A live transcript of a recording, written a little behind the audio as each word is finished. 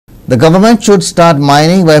The government should start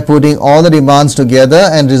mining by putting all the demands together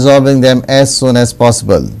and resolving them as soon as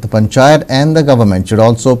possible. The panchayat and the government should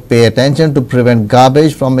also pay attention to prevent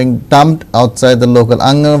garbage from being dumped outside the local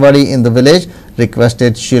Anganwadi in the village,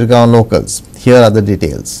 requested Shirgao locals. Here are the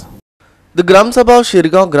details. The Gram Sabha of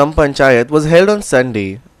Shirgao Gram Panchayat was held on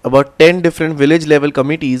Sunday. About 10 different village level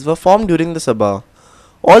committees were formed during the Sabha.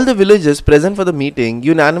 All the villagers present for the meeting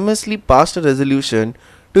unanimously passed a resolution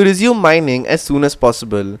to resume mining as soon as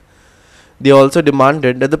possible. They also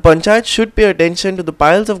demanded that the panchayat should pay attention to the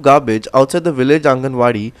piles of garbage outside the village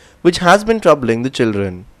Anganwadi, which has been troubling the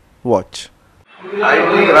children. Watch.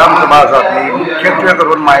 ग्राम सभा मुख्यत्वे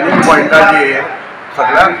करून mining पॉइंटाचेर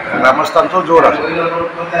सगळ्या ग्रामस्थांचो जोर आसा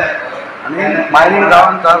आणि mining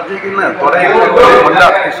जावन जावची की ना थोडे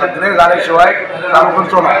म्हणटात की सगळे जाले शिवाय काम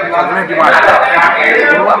करचो ना सगळे डिमांड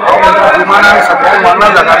डिमांड सगळे वांगडा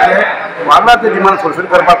जगाचे वांगडा ते डिमांड फुलफिल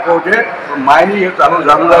करपाक पळोवचे मायनिंग हे चालू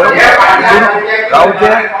जावंक जाय गांवचे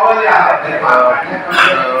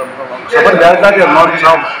सबंद बेळगाचे नॉर्थ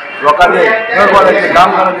साउथ लोकांचे गरवाड्याचे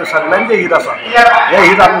कामगारांचे सगळ्यांचे हित आसा हे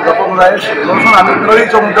हित आमी जपूंक जाय म्हणून आमी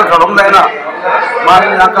कळीचो मुद्दो ठरोवंक जायना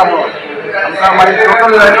मागीर नाका म्हणून आमकां मागीर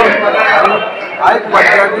टोटल जायो आनी आयज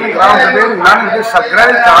पंचायती ग्राम सभेन आमी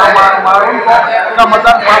सगळ्यांनी चाव मारून एका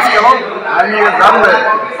मतान पास केलो आनी हे जावंक जाय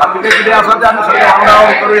बाकी कितें आसा तें आमी सगळे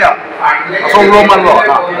वांगडा करूया असो उलो मारलो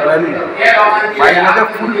सगळ्यांनी मायनिंगाचे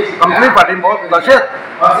फूल कंप्लीट पाठिंबो तशेंच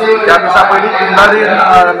त्या दिसा पयलीं Kundari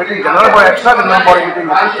meeting general body extra general body meeting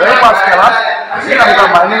थंय पास केला की आमकां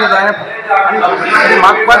मायनिंग जाय आनी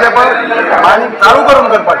मागपाचें पण मायनिंग चालू करून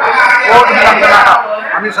करपाचें कोर्ट बी आमकां नाका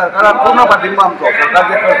आमी सरकाराक पूर्ण पाठिंबो आमचो सरकार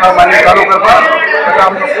जे करता मायनिंग चालू करपाक ताका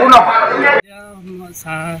आमचो पूर्ण पाठिंबो.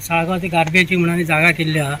 साळगांव ते गार्बेज म्हणून जागा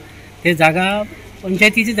केल्ली आहा ते जागा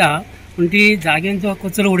पंचायतीचीच आहा पूण ती जागेन जो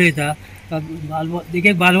कचरो उडयता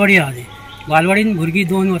देखीक बालवाडी आहा ती बालवाडीन भुरगीं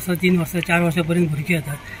 2 वर्सां 3 वर्सां 4 वर्सां पर्यंत भुरगीं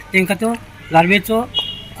येतात तांकां तो गार्बेजचो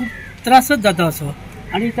खूब त्रासच जाता असो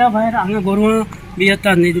आनी त्या भायर हांगा गोरवां बी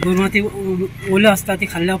येतात न्ही गोरवां ती ओल्यो आसता ती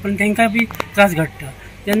खाल्ल्या उपरांत तांकां बी त्रास घडटा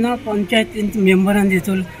तेन्ना पंचायत मेंबरान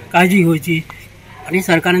तेचो काळजी घेवची आनी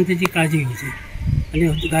सरकारान तेची काळजी घेवची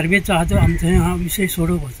आनी गार्बेजचो आहा तो आमचो हा विशय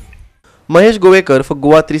सोडोवपाचो. Mahesh Govekar for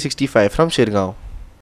Goa 365 from Shirgao.